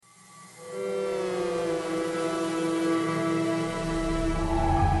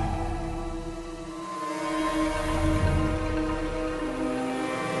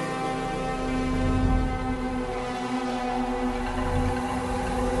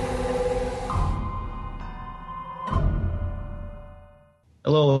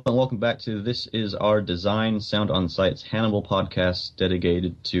Hello and welcome back to This Is Our Design, Sound on Sight's Hannibal podcast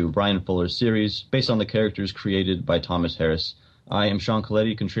dedicated to Bryan Fuller's series based on the characters created by Thomas Harris. I am Sean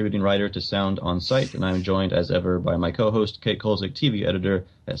Coletti, contributing writer to Sound on Sight, and I'm joined as ever by my co-host Kate Kolzik, TV editor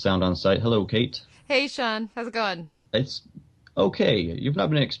at Sound on Sight. Hello, Kate. Hey, Sean. How's it going? It's okay. You've not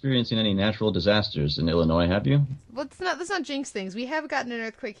been experiencing any natural disasters in Illinois, have you? Well, let's not jinx things. We have gotten an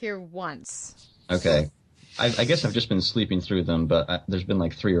earthquake here once. Okay. I guess I've just been sleeping through them, but there's been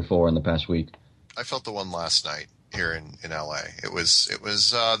like 3 or 4 in the past week. I felt the one last night here in LA. It was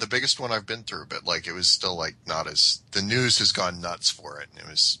the biggest one I've been through, but it was still not as, the news has gone nuts for it, and it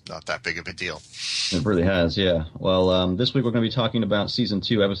was not that big of a deal. It really has, yeah. Well, this week we're going to be talking about Season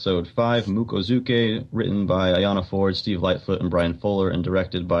 2, Episode 5, Mukozuke, written by Ayanna Ford, Steve Lightfoot, and Bryan Fuller, and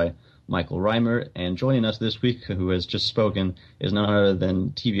directed by Michael Reimer. And joining us this week, who has just spoken, is none other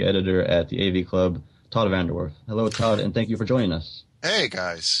than TV editor at the AV Club, Todd Vanderwerf. Hello, Todd, and thank you for joining us. Hey,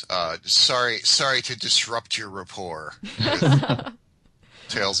 guys. Sorry to disrupt your rapport.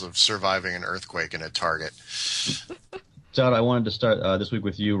 Tales of surviving an earthquake in a Target. Todd, I wanted to start this week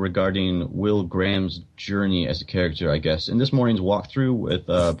with you regarding Will Graham's journey as a character, I guess. In this morning's walkthrough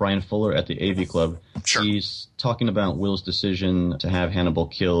with Bryan Fuller at the AV Club, Sure. He's talking about Will's decision to have Hannibal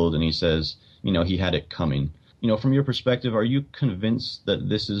killed, and he says, he had it coming. From your perspective, are you convinced that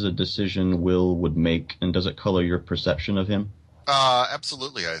this is a decision Will would make, and does it color your perception of him?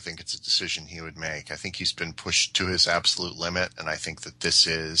 Absolutely. I think it's a decision he would make. I think he's been pushed to his absolute limit, and I think that this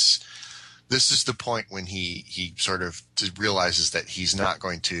is the point when he sort of realizes that he's not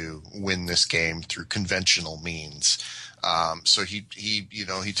going to win this game through conventional means. So he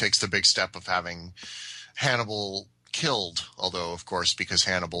takes the big step of having Hannibal killed, although, of course, because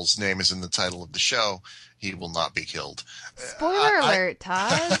Hannibal's name is in the title of the show, he will not be killed. Spoiler alert,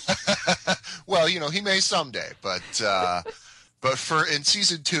 Todd. Well, he may someday, but for in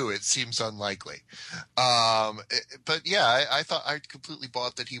Season 2, it seems unlikely. But yeah, I thought I completely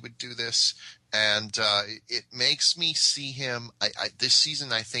bought that he would do this, and it makes me see him. This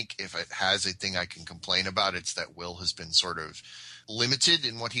season, I think, if it has a thing I can complain about, it's that Will has been sort of limited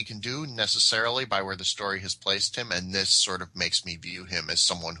in what he can do necessarily by where the story has placed him, and this sort of makes me view him as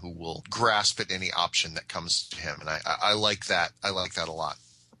someone who will grasp at any option that comes to him, and I like that. I like that a lot.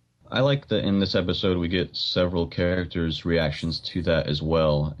 I like that in this episode we get several characters' reactions to that as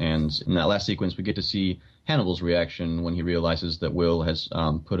well, and in that last sequence we get to see Hannibal's reaction when he realizes that Will has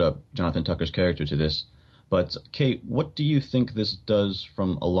put up Jonathan Tucker's character to this. But Kate, what do you think this does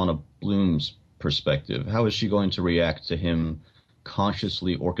from Alana Bloom's perspective? How is she going to react to him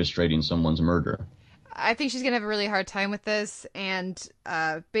consciously orchestrating someone's murder? I think she's going to have a really hard time with this, and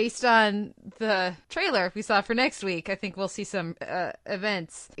based on the trailer we saw for next week, I think we'll see some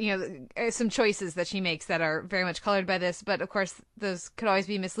events, some choices that she makes that are very much colored by this, but of course those could always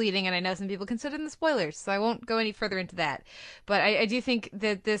be misleading, and I know some people consider them spoilers, so I won't go any further into that. But I do think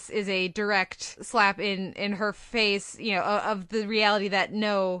that this is a direct slap in her face, of the reality that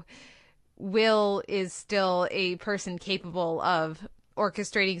no, Will is still a person capable of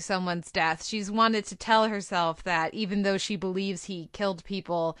orchestrating someone's death. She's wanted to tell herself that even though she believes he killed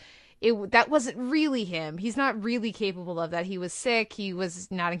people, that wasn't really him. He's not really capable of that. He was sick. He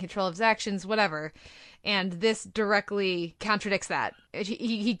was not in control of his actions, whatever. And this directly contradicts that.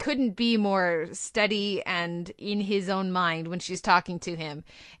 He couldn't be more steady and in his own mind when she's talking to him.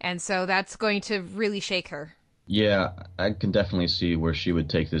 And so that's going to really shake her. Yeah, I can definitely see where she would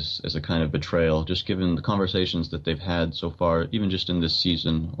take this as a kind of betrayal, just given the conversations that they've had so far, even just in this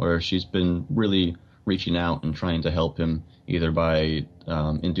season, where she's been really reaching out and trying to help him, either by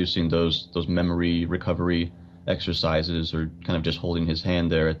inducing those memory recovery exercises or kind of just holding his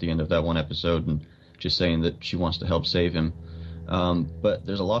hand there at the end of that one episode and just saying that she wants to help save him. But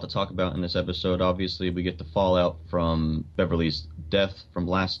there's a lot to talk about in this episode. Obviously, we get the fallout from Beverly's death from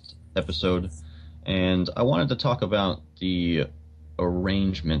last episode. And I wanted to talk about the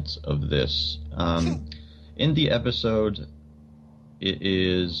arrangement of this. In the episode, it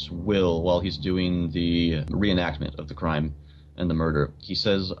is Will, while he's doing the reenactment of the crime and the murder, he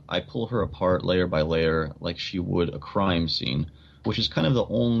says, "I pull her apart layer by layer like she would a crime scene," which is kind of the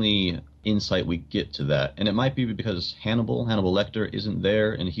only insight we get to that. And it might be because Hannibal Lecter, isn't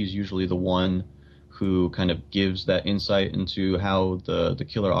there, and he's usually the one who kind of gives that insight into how the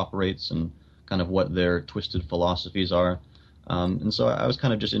killer operates and kind of what their twisted philosophies are. And so I was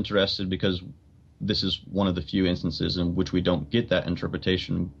kind of just interested because this is one of the few instances in which we don't get that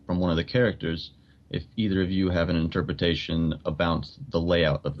interpretation from one of the characters. If either of you have an interpretation about the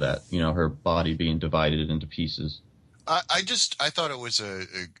layout of that, her body being divided into pieces. I thought it was a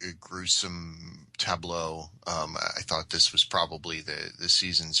gruesome tableau. I thought this was probably the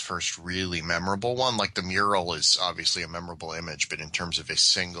season's first really memorable one. Like the mural is obviously a memorable image, but in terms of a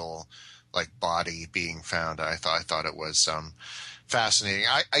single like body being found, I thought it was fascinating.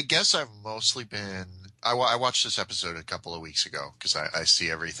 I guess I've mostly been. I watched this episode a couple of weeks ago because I see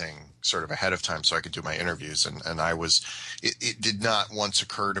everything sort of ahead of time so I could do my interviews, and it did not once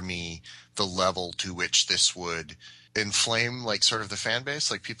occur to me the level to which this would inflame like sort of the fan base.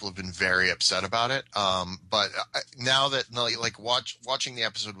 Like people have been very upset about it. But now that like watching the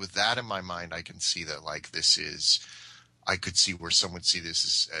episode with that in my mind, I can see that like I could see where some would see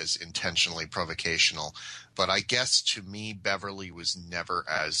this as intentionally provocational. But I guess to me, Beverly was never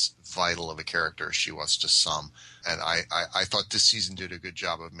as vital of a character as she was to some. And I thought this season did a good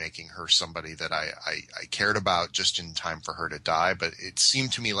job of making her somebody that I cared about just in time for her to die. But it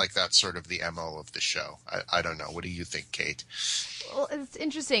seemed to me like that's sort of the MO of the show. I don't know. What do you think, Kate? Well, it's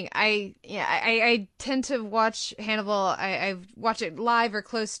interesting. I tend to watch Hannibal. I watch it live or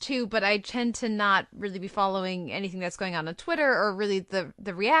close to, but I tend to not really be following anything that's going on Twitter or really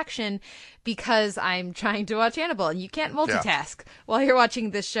the reaction because I'm trying to watch Hannibal, and you can't multitask while you're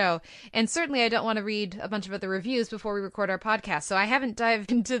watching this show. And certainly I don't want to read a bunch of other reviews before we record our podcast, so I haven't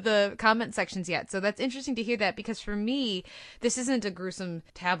dived into the comment sections yet. So that's interesting to hear that, because for me, this isn't a gruesome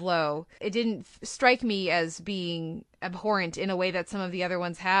tableau. It didn't strike me as being abhorrent in a way that some of the other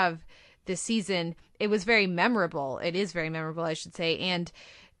ones have this season. It was very memorable. It is very memorable, I should say. And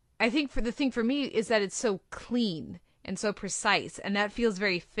I think the thing for me is that it's so clean and so precise, and that feels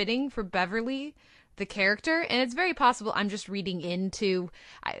very fitting for Beverly, the character. And it's very possible I'm just reading into,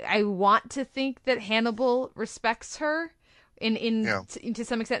 I want to think that Hannibal respects her to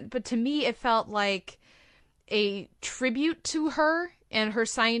some extent, but to me it felt like a tribute to her and her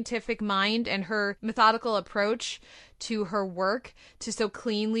scientific mind and her methodical approach to her work to so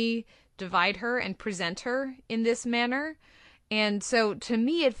cleanly divide her and present her in this manner. And so to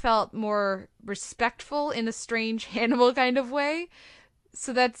me, it felt more respectful in a strange Hannibal kind of way.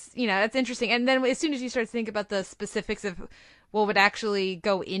 So that's interesting. And then as soon as you start to think about the specifics of what would actually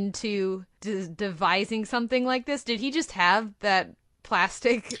go into devising something like this, did he just have that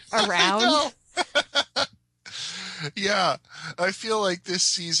plastic around? Yeah, I feel like this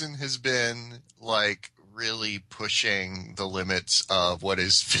season has been like really pushing the limits of what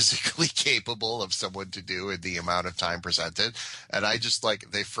is physically capable of someone to do in the amount of time presented. And I just like,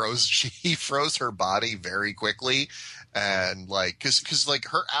 he froze her body very quickly. And like, cause like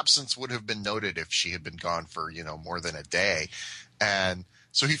her absence would have been noted if she had been gone for, more than a day. And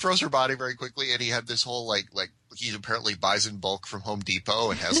so he froze her body very quickly, and he had this whole like he apparently buys in bulk from Home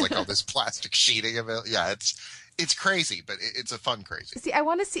Depot and has like all this plastic sheeting of it. Yeah, it's crazy, but it's a fun crazy. See, I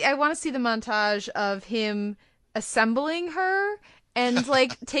want to see the montage of him assembling her and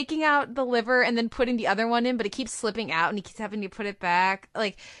like taking out the liver and then putting the other one in, but it keeps slipping out and he keeps having to put it back.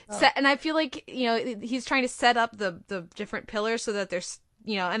 And I feel like, he's trying to set up the different pillars so that there's,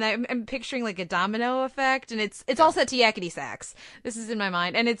 and I'm picturing like a domino effect, and it's all set to yakety sax. This is in my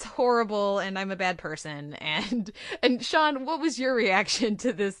mind, and it's horrible, and I'm a bad person. And Sean, what was your reaction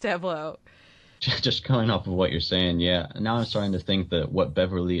to this tableau? Just going off of what you're saying, yeah. Now I'm starting to think that what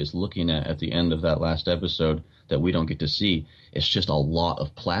Beverly is looking at the end of that last episode that we don't get to see, it's just a lot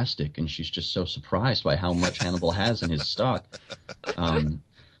of plastic, and she's just so surprised by how much Hannibal has in his stock.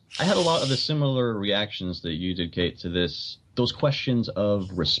 I had a lot of the similar reactions that you did, Kate, to this. Those questions of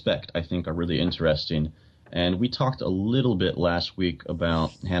respect, I think, are really interesting. And we talked a little bit last week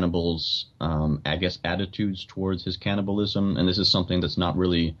about Hannibal's, attitudes towards his cannibalism, and this is something that's not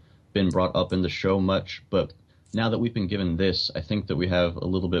really been brought up in the show much, but now that we've been given this, I think that we have a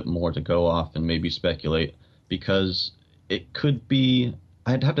little bit more to go off and maybe speculate, because it could be,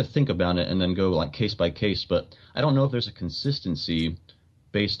 I'd have to think about it and then go like case by case, but I don't know if there's a consistency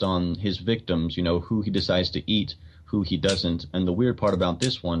based on his victims, who he decides to eat, who he doesn't. And the weird part about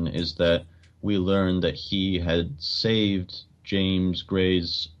this one is that we learned that he had saved James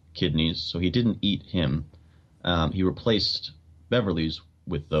Gray's kidneys, so he didn't eat him. He replaced Beverly's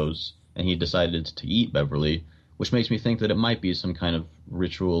with those, and he decided to eat Beverly, which makes me think that it might be some kind of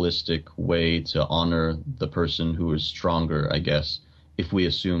ritualistic way to honor the person who is stronger, I guess, if we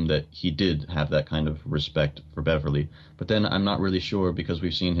assume that he did have that kind of respect for Beverly. But then I'm not really sure, because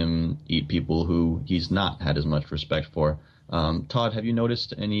we've seen him eat people who he's not had as much respect for. Todd, have you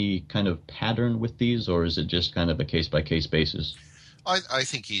noticed any kind of pattern with these, or is it just kind of a case-by-case basis? I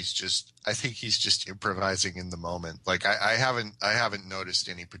think he's just improvising in the moment. Like I haven't noticed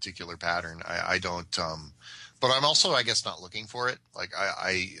any particular pattern. I don't But I'm also, I guess, not looking for it. Like,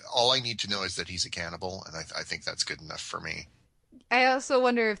 I all I need to know is that he's a cannibal, and I think that's good enough for me. I also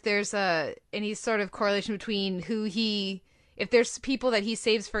wonder if there's any sort of correlation between if there's people that he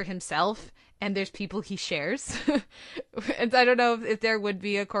saves for himself and there's people he shares. And I don't know if there would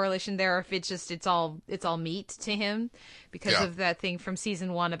be a correlation there, or if it's all meat to him because of that thing from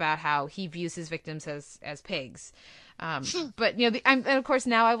season 1 about how he views his victims as pigs. But and of course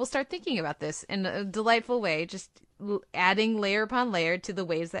now I will start thinking about this in a delightful way, just adding layer upon layer to the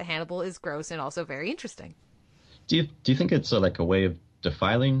ways that Hannibal is gross and also very interesting. Do you think it's like a way of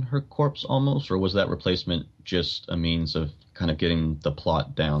defiling her corpse almost, or was that replacement just a means of kind of getting the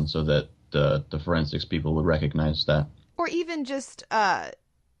plot down so that the forensics people would recognize that? Or even just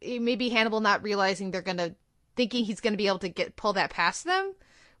maybe Hannibal not realizing thinking he's gonna be able to pull that past them,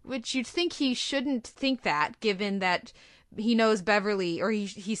 which you'd think he shouldn't think that, given that he knows Beverly, or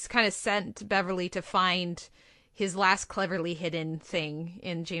he's kind of sent Beverly to find his last cleverly hidden thing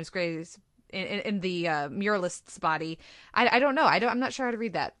in James Gray's in the muralist's body. I don't know. I'm not sure how to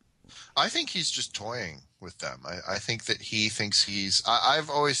read that. I think he's just toying with them. I think that he thinks I've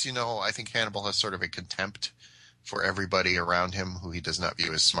always, I think Hannibal has sort of a contempt for everybody around him who he does not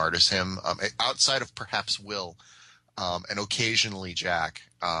view as smart as him, outside of perhaps Will, and occasionally Jack.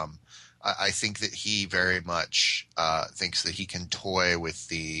 I think that he very much thinks that he can toy with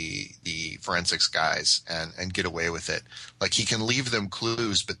the forensics guys and get away with it. Like, he can leave them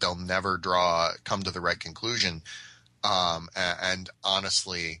clues, but they'll never come to the right conclusion. And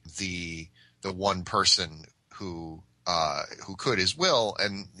honestly, the one person who could is Will,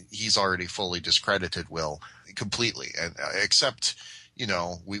 and he's already fully discredited Will completely. And except,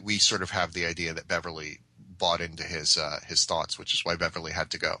 we sort of have the idea that Beverly bought into his thoughts, which is why Beverly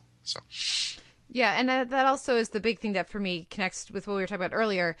had to go. So, yeah, and that also is the big thing that for me connects with what we were talking about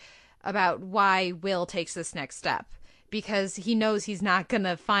earlier about why Will takes this next step, because he knows he's not going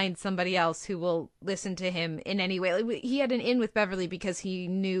to find somebody else who will listen to him in any way. Like, he had an in with Beverly because he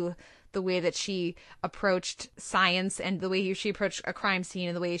knew the way that she approached science and the way she approached a crime scene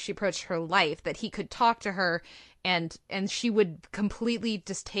and the way she approached her life, that he could talk to her and she would completely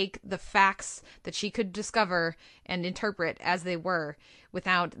just take the facts that she could discover and interpret as they were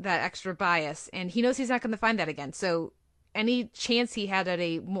without that extra bias. And he knows he's not going to find that again. So any chance he had at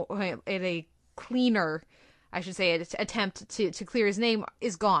a cleaner, I should say, attempt to clear his name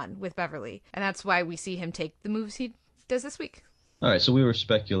is gone with Beverly. And that's why we see him take the moves he does this week. All right, so we were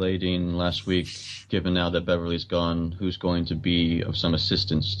speculating last week, given now that Beverly's gone, who's going to be of some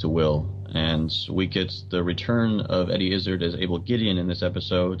assistance to Will. And we get the return of Eddie Izzard as Abel Gideon in this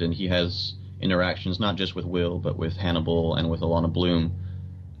episode, and he has interactions not just with Will, but with Hannibal and with Alana Bloom.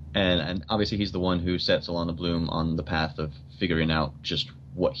 And obviously he's the one who sets Alana Bloom on the path of figuring out just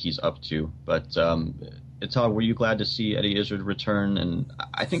what he's up to. But Itzhak, were you glad to see Eddie Izzard return? And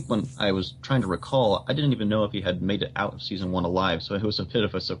I think when I was trying to recall, I didn't even know if he had made it out of season 1 alive, so it was a bit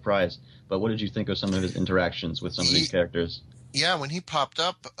of a surprise. But what did you think of some of his interactions with some of these characters? Yeah, when he popped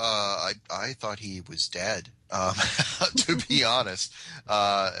up, I thought he was dead, to be honest.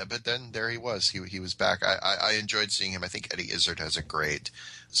 But then there he was. He was back. I enjoyed seeing him. I think Eddie Izzard has a great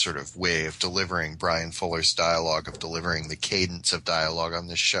sort of way of delivering Brian Fuller's dialogue, of delivering the cadence of dialogue on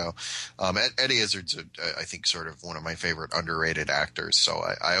this show. Eddie Izzard's, I think, sort of one of my favorite underrated actors. So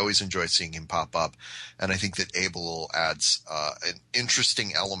I always enjoy seeing him pop up. And I think that Abel adds an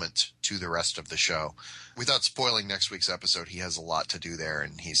interesting element to the rest of the show. Without spoiling next week's episode, he has a lot to do there,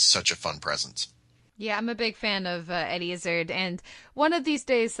 and he's such a fun presence. Yeah, I'm a big fan of Eddie Izzard, and one of these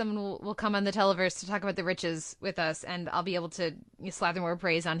days someone will come on the Televerse to talk about the Riches with us, and I'll be able to slather more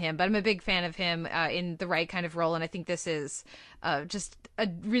praise on him. But I'm a big fan of him in the right kind of role, and I think this is just a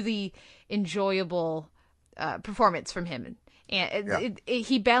really enjoyable performance from him. And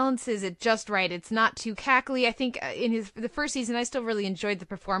he balances it just right. It's not too cackly. I think in the first season, I still really enjoyed the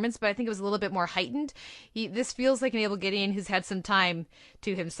performance, but I think it was a little bit more heightened. This feels like an Abel Gideon who's had some time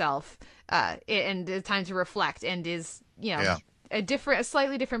to himself and time to reflect, and is a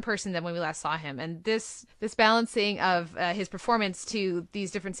slightly different person than when we last saw him. And this balancing of his performance to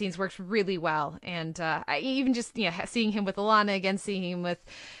these different scenes works really well. And even just seeing him with Alana again, seeing him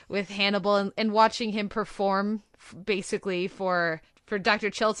with Hannibal, and watching him perform basically for Dr.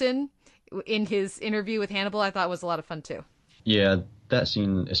 Chilton in his interview with Hannibal, I thought was a lot of fun too. Yeah, that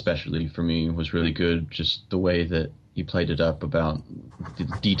scene especially for me was really good. Just the way that he played it up about the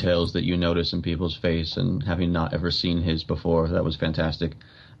details that you notice in people's face, and having not ever seen his before, that was fantastic.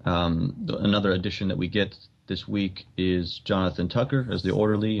 Another addition that we get this week is Jonathan Tucker as the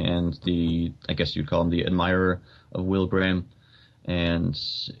orderly and I guess you'd call him the admirer of Will Graham. And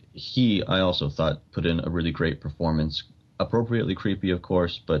I also thought, put in a really great performance. Appropriately creepy, of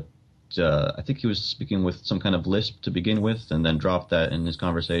course, but I think he was speaking with some kind of lisp to begin with, and then dropped that in his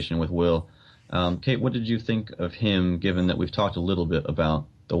conversation with Will. Kate, what did you think of him, given that we've talked a little bit about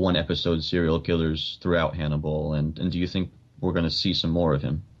the one episode serial killers throughout Hannibal, and do you think we're going to see some more of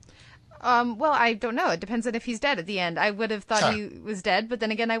him? Well, I don't know. It depends on if he's dead at the end. I would have thought he was dead, but then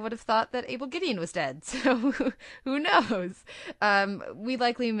again, I would have thought that Abel Gideon was dead. So who knows? We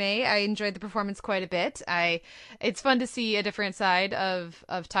likely may. I enjoyed the performance quite a bit. It's fun to see a different side of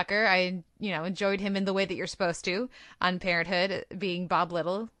Tucker. I enjoyed him in the way that you're supposed to on Parenthood, being Bob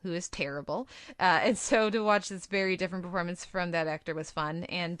Little, who is terrible. And so to watch this very different performance from that actor was fun.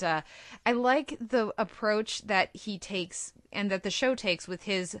 And I like the approach that he takes and that the show takes with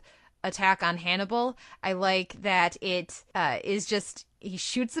his attack on Hannibal. I like that it is just, he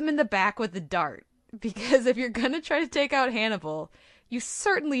shoots him in the back with a dart, because if you're gonna try to take out Hannibal, you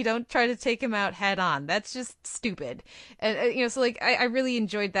certainly don't try to take him out head on. That's just stupid. And so like I really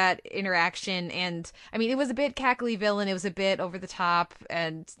enjoyed that interaction. And I mean, it was a bit cackly villain, it was a bit over the top,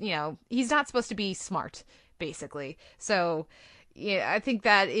 and he's not supposed to be smart, basically. So yeah, I think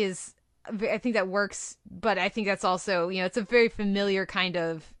that works, but I think that's also, it's a very familiar kind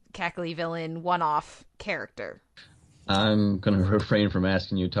of cackly villain one-off character. I'm going to refrain from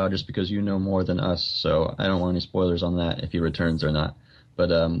asking you, Todd, just because you know more than us, so I don't want any spoilers on that, if he returns or not.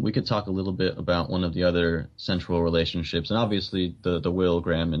 But we could talk a little bit about one of the other central relationships, and obviously the Will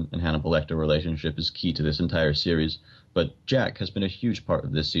Graham and Hannibal Lecter relationship is key to this entire series, but Jack has been a huge part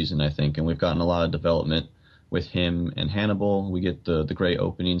of this season, I think, and we've gotten a lot of development with him and Hannibal. We get the great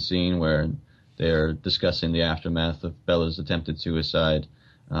opening scene where they're discussing the aftermath of Bella's attempted suicide.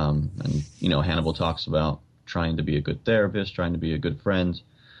 And Hannibal talks about trying to be a good therapist, trying to be a good friend.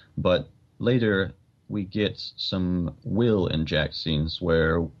 But later we get some Will and Jack scenes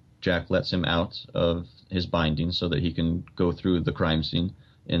where Jack lets him out of his binding so that he can go through the crime scene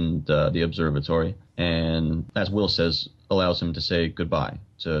in the observatory. And as Will says, allows him to say goodbye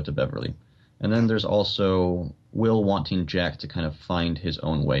to Beverly. And then there's also Will wanting Jack to kind of find his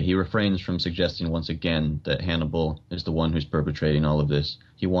own way. He refrains from suggesting once again that Hannibal is the one who's perpetrating all of this.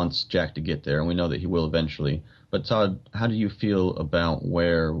 He wants Jack to get there, and we know that he will eventually. But Todd, how do you feel about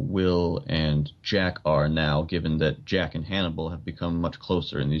where Will and Jack are now, given that Jack and Hannibal have become much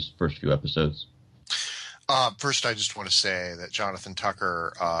closer in these first few episodes? First, I just want to say that Jonathan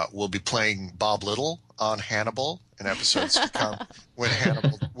Tucker will be playing Bob Little on Hannibal in episodes to come when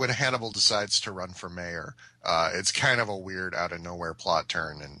Hannibal decides to run for mayor. It's kind of a weird out of nowhere plot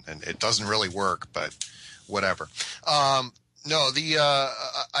turn, and it doesn't really work, but whatever. I've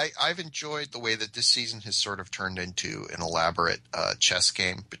enjoyed the way that this season has sort of turned into an elaborate chess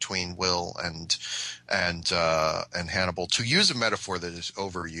game between Will and Hannibal, to use a metaphor that is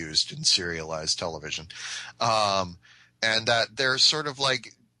overused in serialized television, and that they're sort of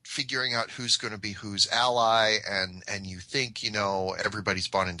like figuring out who's going to be whose ally, and you think everybody's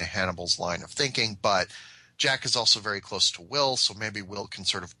bought into Hannibal's line of thinking, but Jack is also very close to Will, so maybe Will can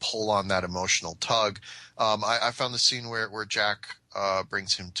sort of pull on that emotional tug. I found the scene where Jack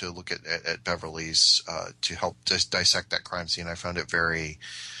brings him to look at Beverly's to help dissect that crime scene. I found it very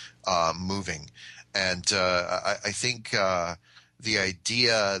moving. And I think the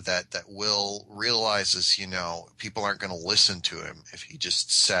idea that Will realizes, people aren't going to listen to him if he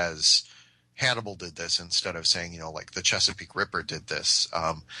just says Hannibal did this instead of saying, like the Chesapeake Ripper did this.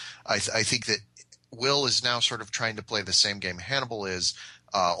 I think that Will is now sort of trying to play the same game Hannibal is,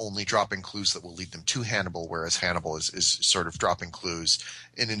 only dropping clues that will lead them to Hannibal, whereas Hannibal is sort of dropping clues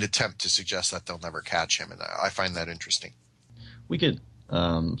in an attempt to suggest that they'll never catch him, and I find that interesting. We get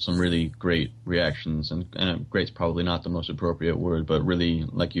some really great reactions, and great's probably not the most appropriate word, but really,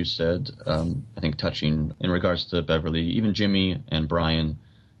 like you said, I think touching in regards to Beverly, even Jimmy and Brian.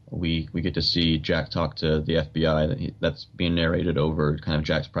 We get to see Jack talk to the FBI. That's being narrated over kind of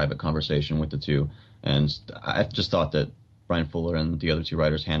Jack's private conversation with the two. And I just thought that Brian Fuller and the other two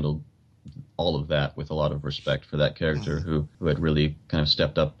writers handled all of that with a lot of respect for that character who had really kind of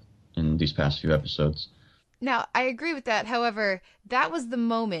stepped up in these past few episodes. Now, I agree with that. However, that was the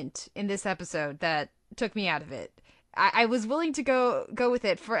moment in this episode that took me out of it. I was willing to go with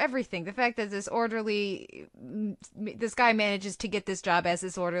it for everything. The fact that this guy manages to get this job as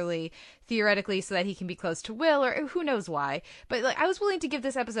this orderly, theoretically, so that he can be close to Will, or who knows why. But I was willing to give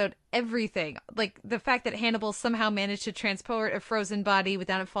this episode everything. Like the fact that Hannibal somehow managed to transport a frozen body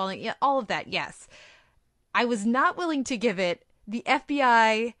without it falling. Yeah, all of that, yes. I was not willing to give it the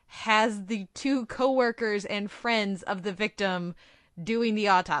FBI has the two coworkers and friends of the victim doing the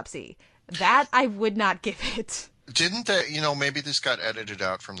autopsy. That I would not give it. Didn't they, maybe this got edited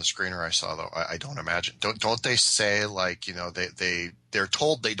out from the screener I saw, though. I don't imagine. Don't they say, like, they're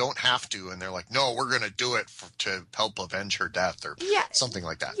told they don't have to, and they're like, no, we're going to do it to help avenge her death, or Yeah. something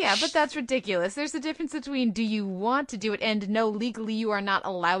like that. Yeah, but that's ridiculous. There's a difference between do you want to do it and no, legally you are not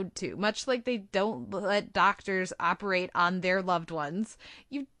allowed to. Much like they don't let doctors operate on their loved ones.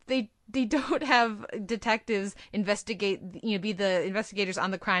 They don't have detectives investigate, be the investigators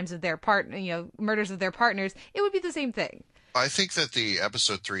on the crimes of their partner, murders of their partners. It would be the same thing. I think that the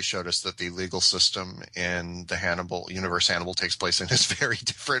episode 3 showed us that the legal system in the Hannibal takes place in is very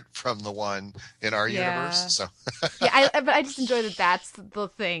different from the one in our universe. So but I just enjoy that that's the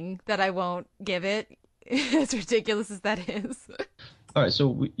thing that I won't give it, as ridiculous as that is. All right,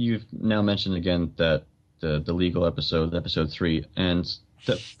 so you've now mentioned again that the legal episode 3, and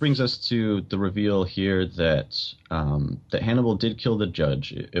that brings us to the reveal here that that Hannibal did kill the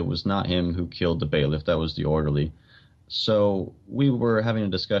judge. It was not him who killed the bailiff. That was the orderly. So we were having a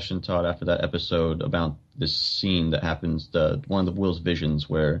discussion, Todd, after that episode about this scene that happens, one of Will's visions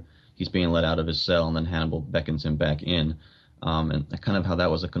where he's being let out of his cell and then Hannibal beckons him back in. And kind of how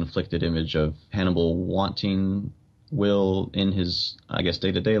that was a conflicted image of Hannibal wanting Will in his, I guess,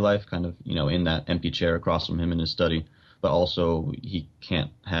 day-to-day life, kind of, in that empty chair across from him in his study, but also he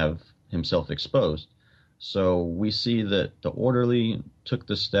can't have himself exposed. So we see that the orderly took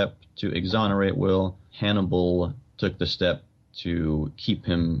the step to exonerate Will. Hannibal took the step to keep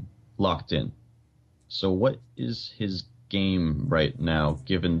him locked in. So what is his game right now,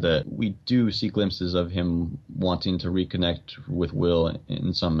 given that we do see glimpses of him wanting to reconnect with Will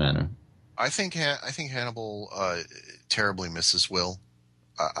in some manner? I think Hannibal terribly misses Will.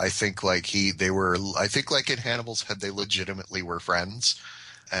 I think like in Hannibal's head they legitimately were friends,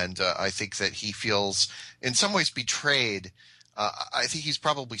 and I think that he feels in some ways betrayed. I think he's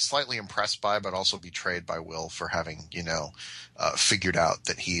probably slightly impressed by, but also betrayed by Will for having, figured out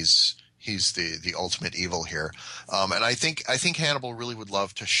that he's the ultimate evil here. And I think Hannibal really would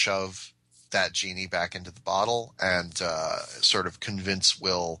love to shove that genie back into the bottle and sort of convince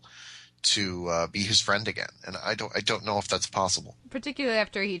Will to be his friend again. And I don't know if that's possible. Particularly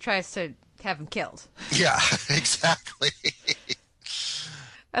after he tries to have him killed. Yeah, exactly.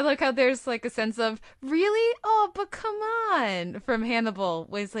 I like how there's like a sense of, really? Oh, but come on, from Hannibal.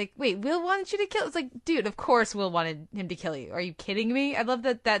 Was like, wait, Will wanted you to kill? It's like, dude, of course Will wanted him to kill you. Are you kidding me? I love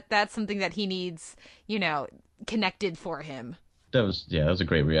that's something that he needs, connected for him. That was a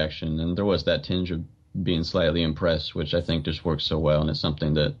great reaction. And there was that tinge of being slightly impressed, which I think just works so well. And it's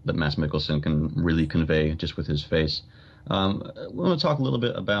something that Mads Mikkelsen can really convey just with his face. We want to talk a little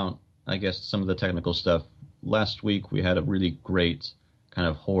bit about, I guess, some of the technical stuff. Last week, we had a really great kind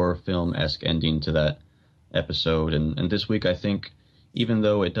of horror film-esque ending to that episode. And this week, I think, even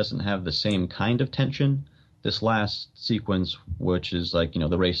though it doesn't have the same kind of tension, this last sequence, which is like,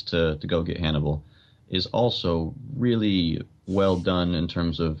 the race to go get Hannibal, is also really well done in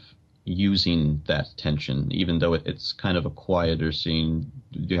terms of using that tension, even though it's kind of a quieter scene.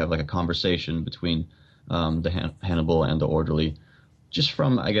 You have like a conversation between the Hannibal and the orderly. Just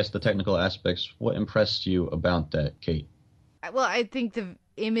from, I guess, the technical aspects, what impressed you about that, Kate? Well, I think the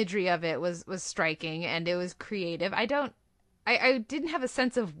imagery of it was striking and it was creative. I didn't have a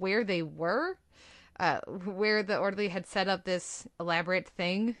sense of where they were, where the orderly had set up this elaborate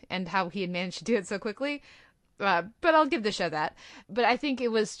thing and how he had managed to do it so quickly. But I'll give the show that. But I think it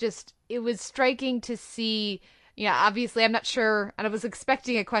was striking to see. Yeah, obviously, I'm not sure, and I was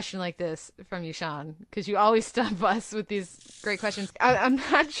expecting a question like this from you, Sean, because you always stump us with these great questions. I'm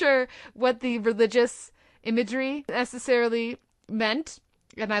not sure what the religious imagery necessarily meant,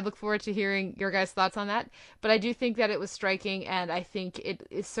 and I look forward to hearing your guys' thoughts on that. But I do think that it was striking, and I think it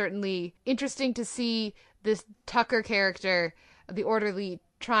is certainly interesting to see this Tucker character, the orderly,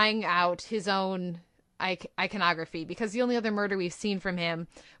 trying out his own iconography, because the only other murder we've seen from him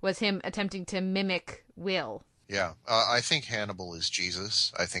was him attempting to mimic Will. Yeah, I think Hannibal is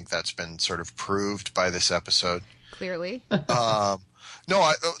Jesus. I think that's been sort of proved by this episode. Clearly.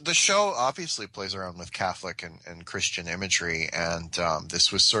 No, the show obviously plays around with Catholic and Christian imagery, and this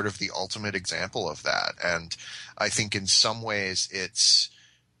was sort of the ultimate example of that. And I think in some ways it's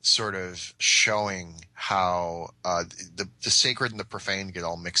sort of showing how the sacred and the profane get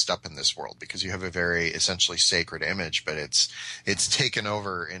all mixed up in this world, because you have a very essentially sacred image, but it's taken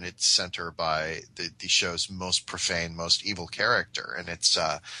over in its center by the show's most profane, most evil character. And it's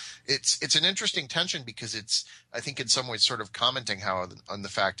an interesting tension, because it's, I think, in some ways sort of commenting on the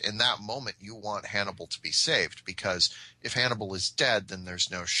fact in that moment you want Hannibal to be saved, because if Hannibal is dead, then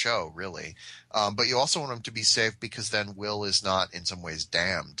there's no show really. But you also want him to be saved because then Will is not in some ways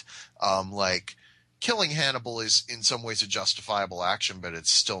damned. killing Hannibal is in some ways a justifiable action, but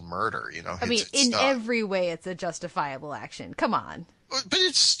it's still murder. I mean, in every way, it's a justifiable action. Come on. But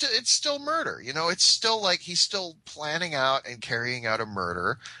it's still murder. It's still like he's still planning out and carrying out a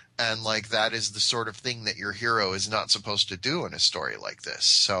murder. And like that is the sort of thing that your hero is not supposed to do in a story like this.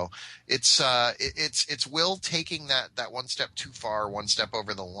 So it's Will taking that one step too far, one step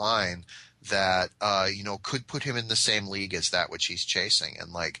over the line that could put him in the same league as that which he's chasing.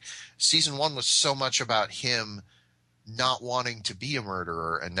 And like season 1 was so much about him not wanting to be a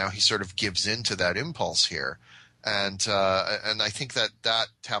murderer, and now he sort of gives in to that impulse here. And I think that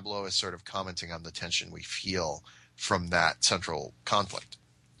tableau is sort of commenting on the tension we feel from that central conflict.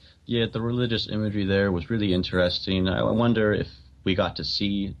 Yeah, the religious imagery there was really interesting. I wonder if we got to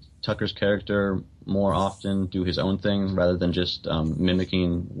see Tucker's character more often do his own thing rather than just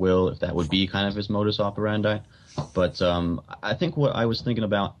mimicking Will, if that would be kind of his modus operandi. But I think what I was thinking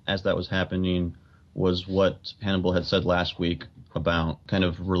about as that was happening was what Hannibal had said last week about kind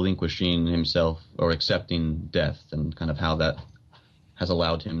of relinquishing himself or accepting death, and kind of how that has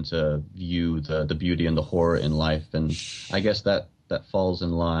allowed him to view the beauty and the horror in life. And I guess that falls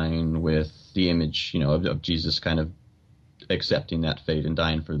in line with the image, of Jesus kind of accepting that fate and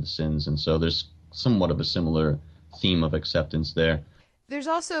dying for the sins. And so there's somewhat of a similar theme of acceptance there. There's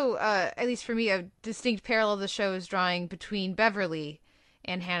also, at least for me, a distinct parallel the show is drawing between Beverly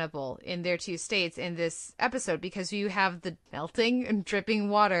and Hannibal in their two states in this episode, because you have the melting and dripping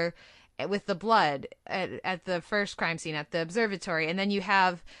water with the blood at the first crime scene at the observatory, and then you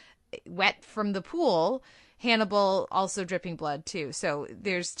have wet from the pool Hannibal also dripping blood too. So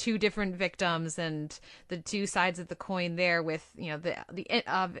there's two different victims and the two sides of the coin there, with the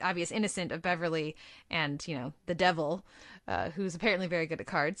obvious innocent of Beverly and the devil, who's apparently very good at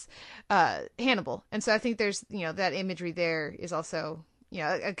cards, Hannibal. And so I think there's that imagery there is also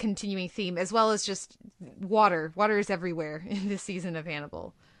a continuing theme, as well as just water. Water is everywhere in this season of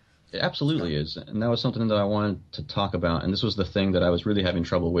Hannibal. It absolutely is. And that was something that I wanted to talk about. And this was the thing that I was really having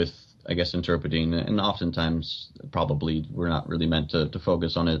trouble with, I guess, interpreting. And oftentimes, probably, we're not really meant to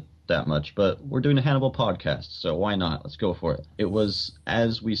focus on it that much. But we're doing a Hannibal podcast, so why not? Let's go for it. It was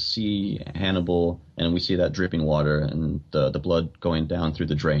as we see Hannibal and we see that dripping water and the blood going down through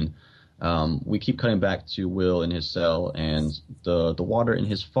the drain, we keep cutting back to Will in his cell, and the water in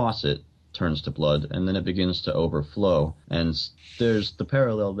his faucet turns to blood, and then it begins to overflow. And there's the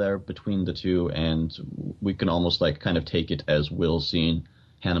parallel there between the two, and we can almost kind of take it as Will seeing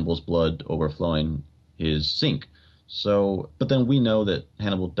Hannibal's blood overflowing his sink. So, but then we know that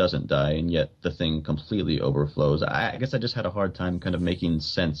Hannibal doesn't die, and yet the thing completely overflows. I guess I just had a hard time kind of making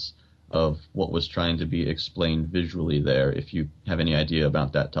sense of what was trying to be explained visually there, if you have any idea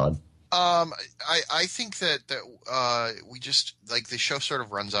about that, Todd. I think that we just the show sort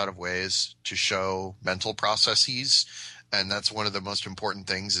of runs out of ways to show mental processes, and that's one of the most important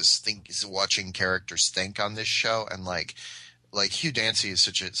things is watching characters think on this show. And like Hugh Dancy is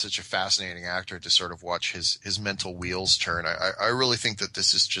such a fascinating actor to sort of watch his mental wheels turn. I really think that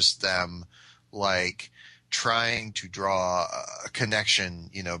this is just them trying to draw a connection,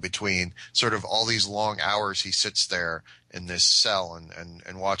 between sort of all these long hours he sits there in this cell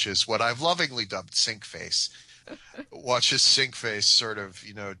and watches what I've lovingly dubbed sink face, watches sink face sort of,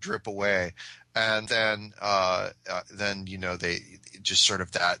 drip away. And then they just sort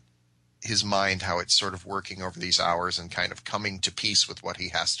of that, his mind, how it's sort of working over these hours and kind of coming to peace with what he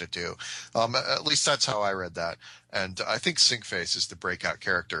has to do. At least that's how I read that. And I think sink face is the breakout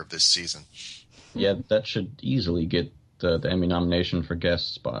character of this season. Yeah, that should easily get the Emmy nomination for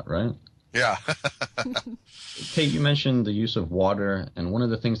guest spot, right? Yeah. Kate, you mentioned the use of water, and one of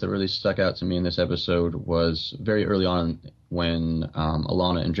the things that really stuck out to me in this episode was very early on when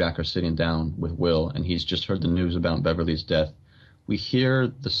Alana and Jack are sitting down with Will, and he's just heard the news about Beverly's death. We hear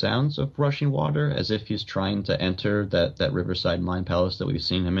the sounds of rushing water as if he's trying to enter that Riverside Mine Palace that we've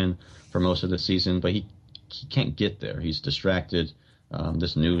seen him in for most of the season, but he can't get there. He's distracted.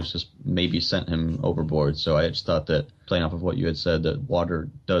 This news has maybe sent him overboard. So I just thought that, playing off of what you had said, that water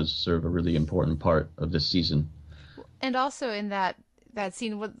does serve a really important part of this season. And also in that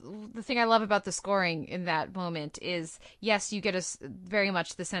scene, the thing I love about the scoring in that moment is, yes, you get very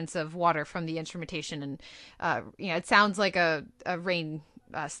much the sense of water from the instrumentation, and it sounds like a rain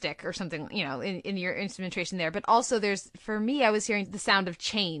stick or something, in your instrumentation there. But also for me, I was hearing the sound of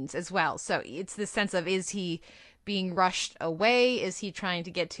chains as well. So it's the sense of, is he being rushed away? Is he trying to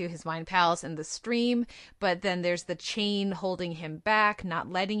get to his Mine Palace and the stream? But then there's the chain holding him back,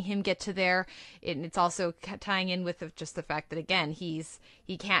 not letting him get to there. And it's also tying in with just the fact that, again, he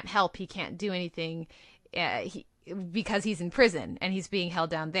can't help, he can't do anything because he's in prison and he's being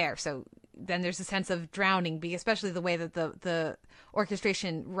held down there. So then there's a sense of drowning, especially the way that the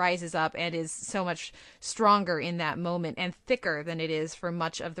orchestration rises up and is so much stronger in that moment and thicker than it is for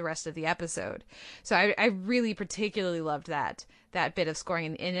much of the rest of the episode. So I really particularly loved that bit of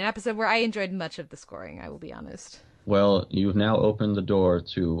scoring in an episode where I enjoyed much of the scoring, I will be honest. Well, you've now opened the door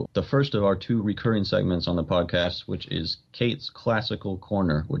to the first of our 2 recurring segments on the podcast, which is Kate's Classical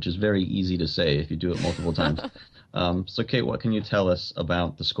Corner, which is very easy to say if you do it multiple times. So, Kate, what can you tell us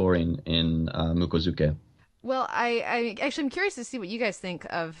about the scoring in Mukozuke? Well, I actually I'm curious to see what you guys think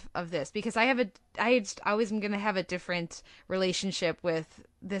of this, because I always am going to have a different relationship with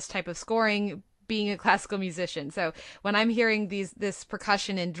this type of scoring, being a classical musician. So when I'm hearing this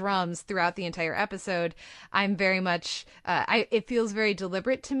percussion and drums throughout the entire episode, I'm very much it feels very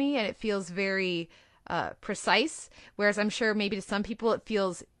deliberate to me, and it feels very precise, whereas I'm sure maybe to some people it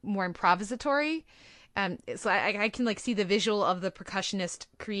feels more improvisatory. So I can like see the visual of the percussionist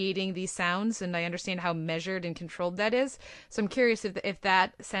creating these sounds, and I understand how measured and controlled that is. So I'm curious if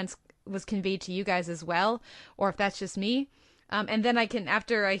that sense was conveyed to you guys as well, or if that's just me. And then I can,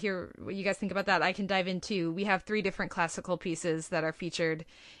 after I hear what you guys think about that, I can dive into, we have 3 different classical pieces that are featured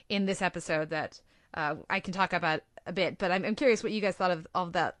in this episode that I can talk about a bit. But I'm curious what you guys thought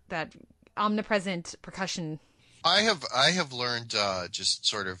of that omnipresent percussion. I have learned just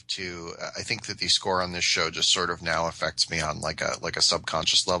sort of I think that the score on this show just sort of now affects me on like a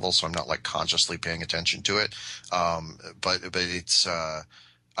subconscious level, so I'm not like consciously paying attention to it. But it's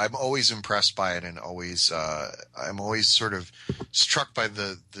I'm always impressed by it, and I'm always sort of struck by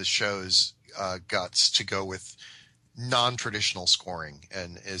the show's guts to go with non-traditional scoring,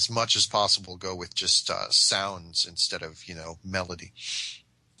 and as much as possible go with just sounds instead of melody.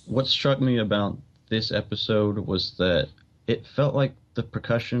 What struck me about this episode was that it felt like the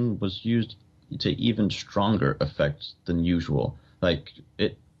percussion was used to even stronger effect than usual. Like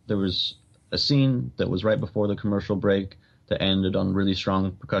there was a scene that was right before the commercial break that ended on really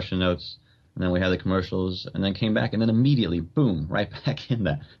strong percussion notes, and then we had the commercials, and then came back, and then immediately, boom, right back in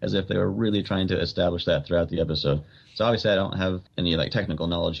that, as if they were really trying to establish that throughout the episode. So obviously I don't have any like technical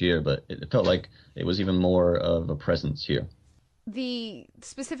knowledge here, but it felt like it was even more of a presence here. The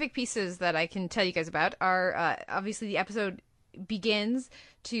specific pieces that I can tell you guys about are obviously the episode begins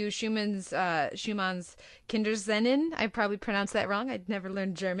to Schumann's Kinderszenen. I probably pronounced that wrong. I'd never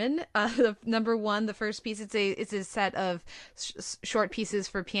learned German. Number 1, the first piece, it's a set of short pieces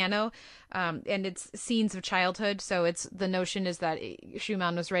for piano, and it's scenes of childhood. So the notion is that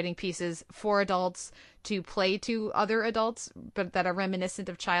Schumann was writing pieces for adults to play to other adults, but that are reminiscent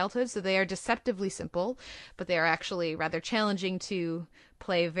of childhood. So they are deceptively simple, but they are actually rather challenging to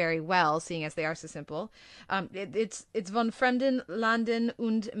play very well, seeing as they are so simple. It's von fremden Landen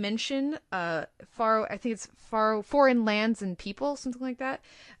und Menschen, foreign lands and people, something like that.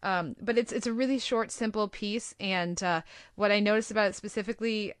 But it's a really short, simple piece, and what I noticed about it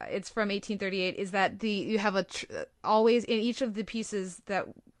specifically, it's from 1838, is that you have always in each of the pieces that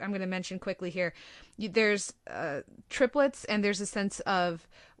I'm going to mention quickly here, there's triplets, and there's a sense of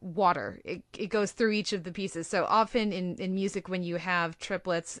water. It goes through each of the pieces. So often in music, when you have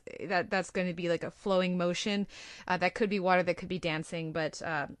triplets, that's going to be like a flowing motion. That could be water, that could be dancing. But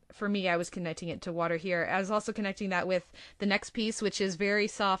for me, I was connecting it to water here. I was also connecting that with the next piece, which is very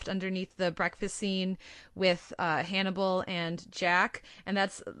soft underneath the breakfast scene with Hannibal and Jack. And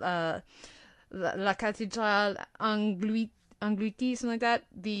that's La Cathédrale Angluiti, something like that,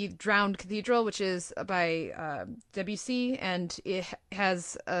 the Drowned Cathedral, which is by Debussy, and it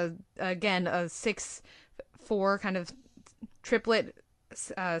has again a 6/4 kind of triplet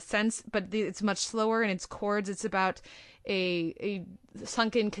sense, but it's much slower in its chords. It's about a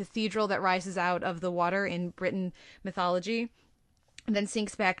sunken cathedral that rises out of the water in Britain mythology, and then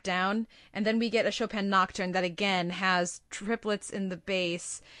sinks back down. And then we get a Chopin nocturne that again has triplets in the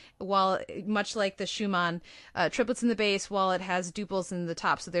bass, while much like the Schumann, triplets in the bass while it has duples in the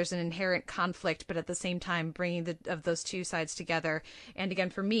top. So there's an inherent conflict, but at the same time bringing of those two sides together. And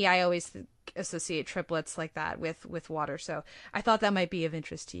again, for me, I always associate triplets like that with water. So I thought that might be of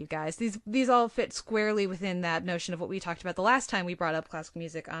interest to you guys. These all fit squarely within that notion of what we talked about the last time we brought up classical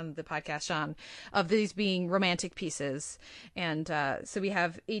music on the podcast, Sean, of these being romantic pieces. And so we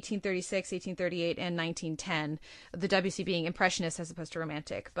have 1836, 1838, and 1910, the Debussy being impressionist as opposed to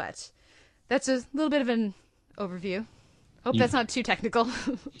romantic. But that's a little bit of an overview. Hope that's not too technical.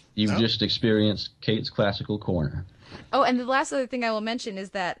 You've just experienced Kate's Classical Corner. Oh, and the last other thing I will mention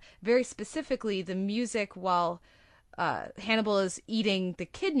is that very specifically the music while Hannibal is eating the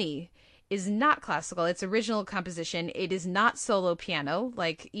kidney is not classical. It's original composition. It is not solo piano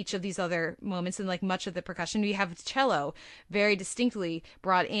like each of these other moments, and like much of the percussion. We have cello very distinctly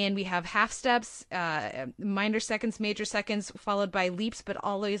brought in. We have half steps, minor seconds, major seconds, followed by leaps, but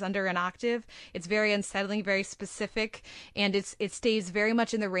always under an octave. It's very unsettling, very specific, and it stays very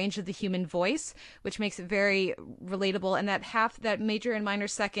much in the range of the human voice, which makes it very relatable. And that major and minor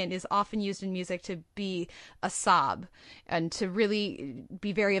second is often used in music to be a sob and to really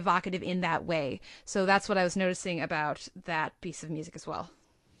be very evocative in that way. So that's what I was noticing about that piece of music as well.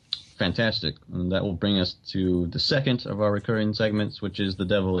 Fantastic. And that will bring us to the second of our recurring segments, which is the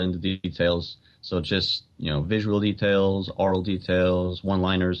devil in the details. So just, visual details, oral details,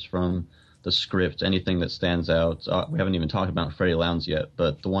 one-liners from the script, anything that stands out. We haven't even talked about Freddie Lounds yet,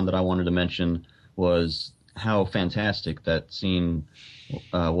 but the one that I wanted to mention was how fantastic that scene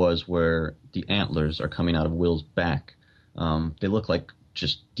was where the antlers are coming out of Will's back. They look like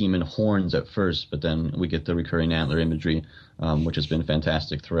just demon horns at first, but then we get the recurring antler imagery, which has been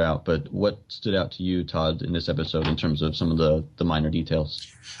fantastic throughout. But what stood out to you, Todd, in this episode in terms of some of the minor details?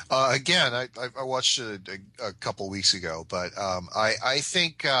 Again, I watched it a couple weeks ago, but I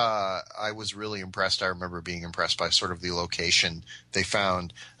think I was really impressed. I remember being impressed by sort of the location they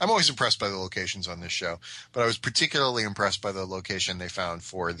found. I'm always impressed by the locations on this show, but I was particularly impressed by the location they found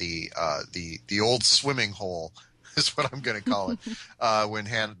for the old swimming hole, is what I'm going to call it,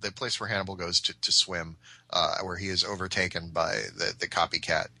 the place where Hannibal goes to swim, where he is overtaken by the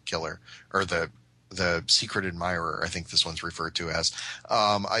copycat killer, or the secret admirer, I think this one's referred to as.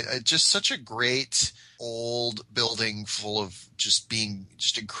 Just such a great old building full of being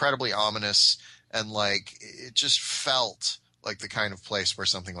incredibly ominous, and like it just felt like the kind of place where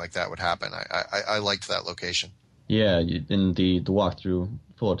something like that would happen. I liked that location. Yeah, in the walkthrough,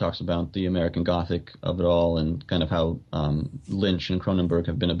 Fuller talks about the American Gothic of it all and kind of how Lynch and Cronenberg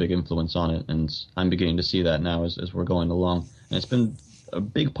have been a big influence on it, and I'm beginning to see that now as we're going along. And it's been a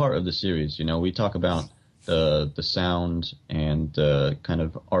big part of the series. We talk about the sound and the kind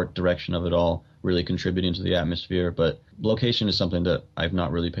of art direction of it all really contributing to the atmosphere, but location is something that I've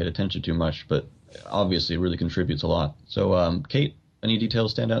not really paid attention to much, but obviously really contributes a lot. So, Kate, any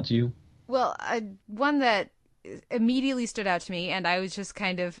details stand out to you? Well, one that immediately stood out to me, and I was just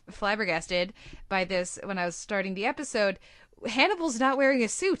kind of flabbergasted by this when I was starting the episode. Hannibal's not wearing a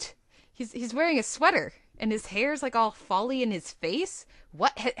suit. He's wearing a sweater, and his hair's like all folly in his face.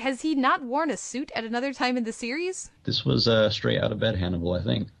 What, has he not worn a suit at another time in the series? This was straight out of bed Hannibal, I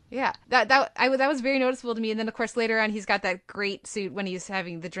think. Yeah, that was very noticeable to me. And then of course later on he's got that great suit when he's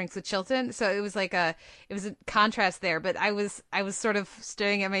having the drinks with Chilton. So it was a contrast there. But I was sort of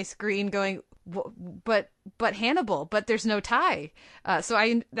staring at my screen going, but Hannibal, but there's no tie.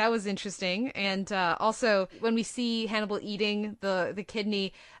 So that was interesting. And also when we see Hannibal eating the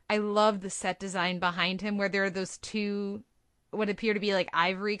kidney, I love the set design behind him where there are those two what appear to be like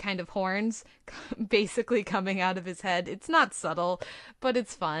ivory kind of horns basically coming out of his head. It's not subtle, but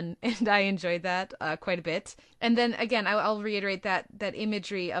it's fun, and I enjoyed that quite a bit. And then again, I'll reiterate that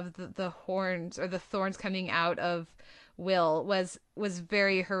imagery of the horns or the thorns coming out of Will was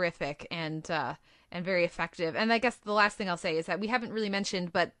very horrific and very effective. And I guess the last thing I'll say is that we haven't really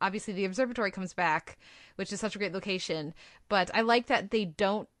mentioned, but obviously the observatory comes back, which is such a great location. But I like that they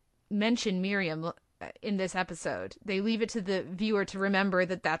don't mention Miriam in this episode. They leave it to the viewer to remember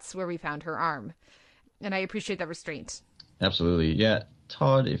that that's where we found her arm. And I appreciate that restraint. Absolutely. Yeah.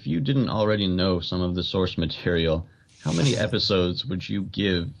 Todd, if you didn't already know some of the source material, how many episodes would you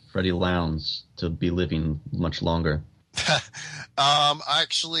give Freddie Lounds to be living much longer?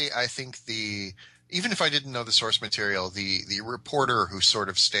 Actually, I think even if I didn't know the source material, the reporter who sort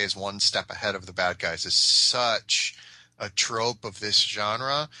of stays one step ahead of the bad guys is such a trope of this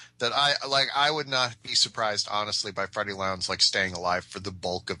genre that I would not be surprised, honestly, by Freddie Lounds staying alive for the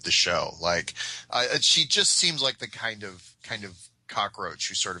bulk of the show. She just seems like the kind of cockroach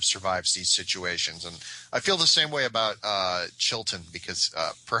who sort of survives these situations, and I feel the same way about Chilton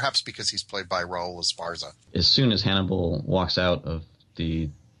perhaps because he's played by Raul Esparza. As soon as Hannibal walks out of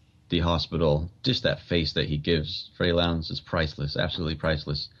the hospital, just that face that he gives Freddie Lounds is priceless, absolutely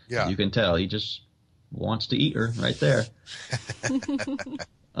priceless. Yeah, you can tell he just wants to eat her right there.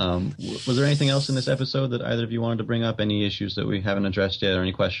 Was there anything else in this episode that either of you wanted to bring up? Any issues that we haven't addressed yet, or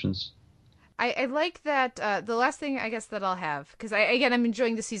any questions? I like that. The last thing I guess that I'll have, because I'm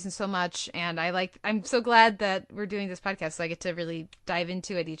enjoying the season so much, and I'm so glad that we're doing this podcast, so I get to really dive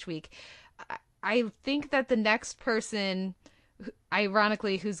into it each week. I think that the next person,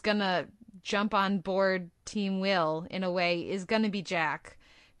 ironically, who's gonna jump on board Team Will in a way is gonna be Jack.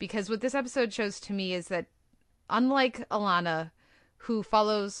 Because what this episode shows to me is that, unlike Alana, who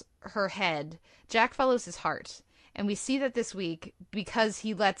follows her head, Jack follows his heart. And we see that this week because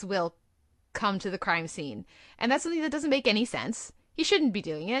he lets Will come to the crime scene. And that's something that doesn't make any sense. He shouldn't be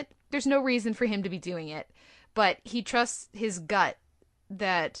doing it. There's no reason for him to be doing it. But he trusts his gut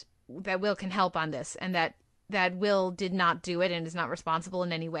that Will can help on this, and that Will did not do it and is not responsible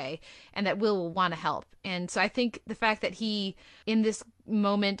in any way, and that Will want to help. And so I think the fact that he, in this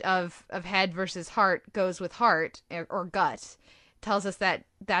moment of head versus heart, goes with heart or gut, tells us that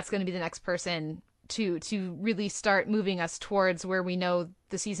that's going to be the next person to really start moving us towards where we know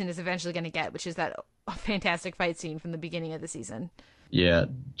the season is eventually going to get, which is that fantastic fight scene from the beginning of the season. Yeah,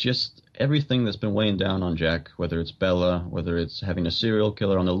 just everything that's been weighing down on Jack, whether it's Bella, whether it's having a serial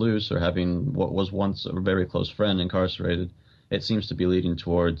killer on the loose, or having what was once a very close friend incarcerated, it seems to be leading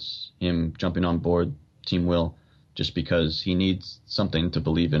towards him jumping on board Team Will, just because he needs something to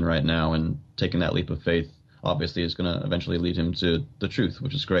believe in right now, and taking that leap of faith obviously is going to eventually lead him to the truth,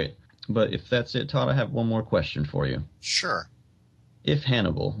 which is great. But if that's it, Todd, I have one more question for you. Sure. If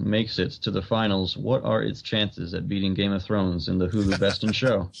Hannibal makes it to the finals, what are its chances at beating Game of Thrones in the Hulu Best in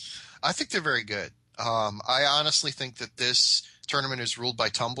Show? I think they're very good. I honestly think that this tournament is ruled by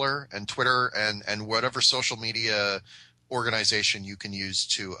Tumblr and Twitter and whatever social media organization you can use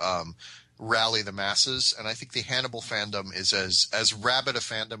to rally the masses. And I think the Hannibal fandom is as rabid a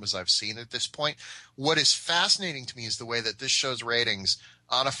fandom as I've seen at this point. What is fascinating to me is the way that this show's ratings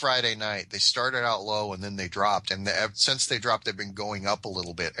on a Friday night, they started out low and then they dropped. And since they dropped, they've been going up a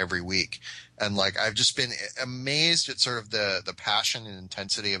little bit every week. And like, I've just been amazed at sort of the passion and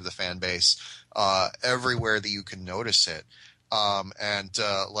intensity of the fan base everywhere that you can notice it. I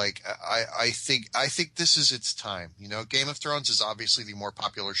think this is its time. You know, Game of Thrones is obviously the more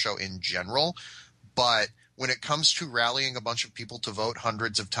popular show in general, but when it comes to rallying a bunch of people to vote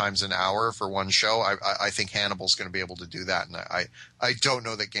hundreds of times an hour for one show, I think Hannibal's going to be able to do that. And I don't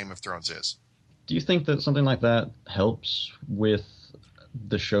know that Game of Thrones is. Do you think that something like that helps with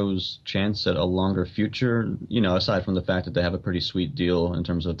the show's chance at a longer future? You know, aside from the fact that they have a pretty sweet deal in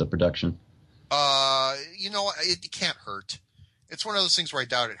terms of the production. It can't hurt. It's one of those things where I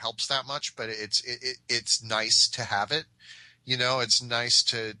doubt it helps that much, but it's nice to have it. You know, it's nice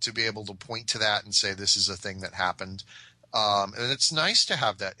to be able to point to that and say this is a thing that happened. And it's nice to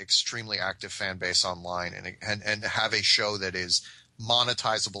have that extremely active fan base online and have a show that is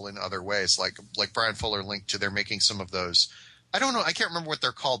monetizable in other ways. Like Brian Fuller linked to, they're making some of those. I don't know. I can't remember what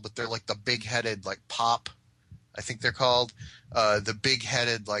they're called, but they're like the big-headed, like pop, I think they're called. The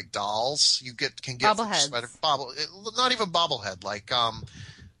big-headed, like dolls you can get. Bobbleheads. Not even bobblehead. Like,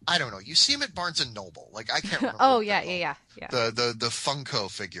 I don't know. You see them at Barnes and Noble. Like, I can't remember. Oh, yeah. The Funko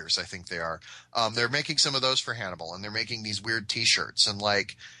figures, I think they are. They're making some of those for Hannibal, and they're making these weird T-shirts, and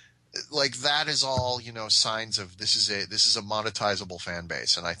like that is all, you know, signs of this is a monetizable fan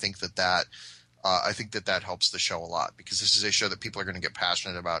base, and I think that helps the show a lot, because this is a show that people are going to get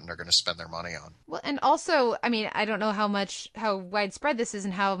passionate about and are going to spend their money on. Well, and also, I mean, I don't know how widespread this is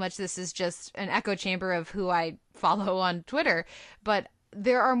and how much this is just an echo chamber of who I follow on Twitter, but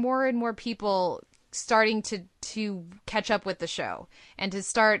there are more and more people starting to catch up with the show and to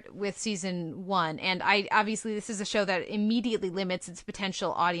start with season 1. And obviously this is a show that immediately limits its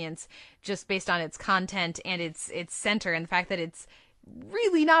potential audience just based on its content and its center, and the fact that it's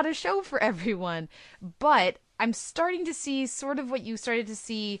really not a show for everyone. But I'm starting to see sort of what you started to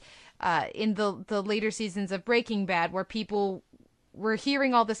see in the later seasons of Breaking Bad, where people were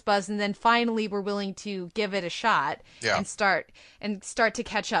hearing all this buzz and then finally were willing to give it a shot and start to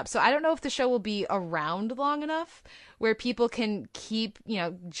catch up. So I don't know if the show will be around long enough where people can keep, you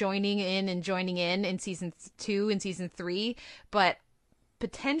know, joining in season 2 and season 3, but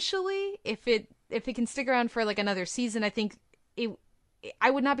potentially if it can stick around for like another season, I think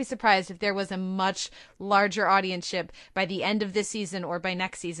I would not be surprised if there was a much larger audience by the end of this season or by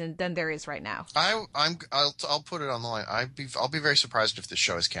next season than there is right now. I'll put it on the line. I'll be very surprised if this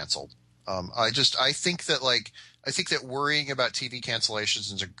show is canceled. I think that worrying about TV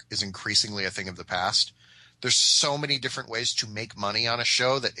cancellations is increasingly a thing of the past. There's so many different ways to make money on a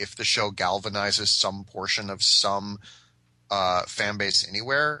show that if the show galvanizes some portion of some fan base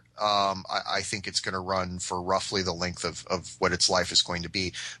anywhere, I think it's going to run for roughly the length of what its life is going to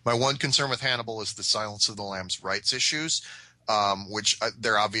be. My one concern with Hannibal is the Silence of the Lambs rights issues, which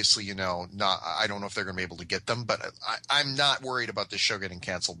they're obviously, you know, not. I don't know if they're going to be able to get them, but I'm not worried about this show getting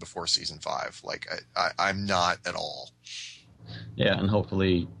canceled before season 5. Like I'm not at all. Yeah, and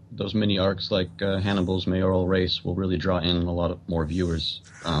hopefully those mini arcs like Hannibal's mayoral race will really draw in a lot more viewers.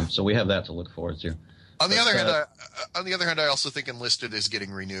 So we have that to look forward to. On the other hand, I also think Enlisted is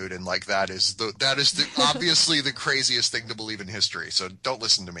getting renewed, and like that is obviously the craziest thing to believe in history. So don't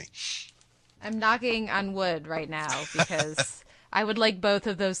listen to me. I'm knocking on wood right now because I would like both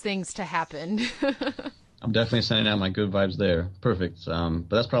of those things to happen. I'm definitely sending out my good vibes there. Perfect. But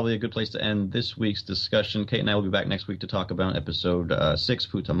that's probably a good place to end this week's discussion. Kate and I will be back next week to talk about episode 6,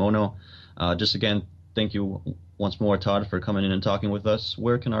 Futamono. Just again, thank you once more, Todd, for coming in and talking with us.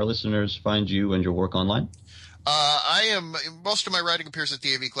 Where can our listeners find you and your work online? Most of my writing appears at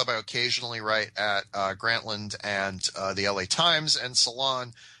the AV Club. I occasionally write at Grantland and the LA Times and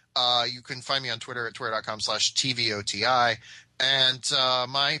Salon. You can find me on Twitter at twitter.com/TVOTI. And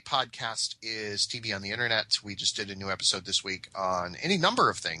my podcast is TV on the Internet. We just did a new episode this week on any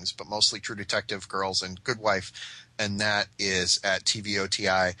number of things, but mostly True Detective, Girls, and Good Wife. And that is at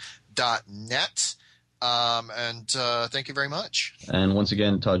tvoti.net. Thank you very much. And once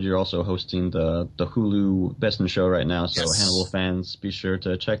again, Todd, you're also hosting the Hulu Best in Show right now. So yes. Hannibal fans, be sure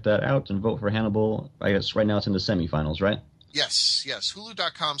to check that out and vote for Hannibal. I guess right now it's in the semifinals, right? Yes.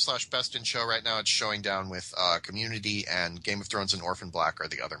 Hulu.com/Best in Show. Right now it's showing down with Community, and Game of Thrones and Orphan Black are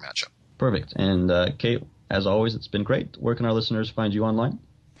the other matchup. Perfect. And Kate, as always, it's been great. Where can our listeners find you online?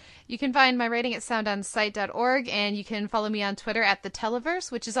 You can find my writing at soundonsight.org, and you can follow me on Twitter at the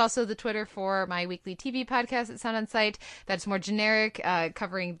Televerse, which is also the Twitter for my weekly TV podcast at Sound On Sight. That's more generic,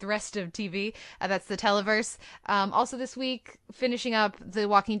 covering the rest of TV. That's the Televerse. Also this week, finishing up the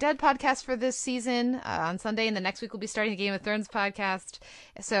Walking Dead podcast for this season on Sunday, and the next week we'll be starting the Game of Thrones podcast.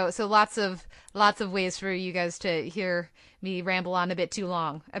 So lots of ways for you guys to hear me ramble on a bit too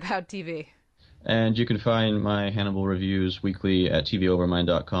long about TV. And you can find my Hannibal reviews weekly at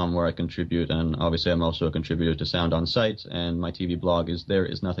tvovermind.com, where I contribute, and obviously I'm also a contributor to Sound On Sight, and my TV blog is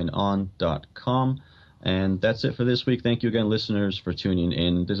thereisnothingon.com. And that's it for this week. Thank you again, listeners, for tuning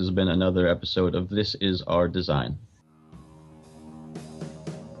in. This has been another episode of This Is Our Design.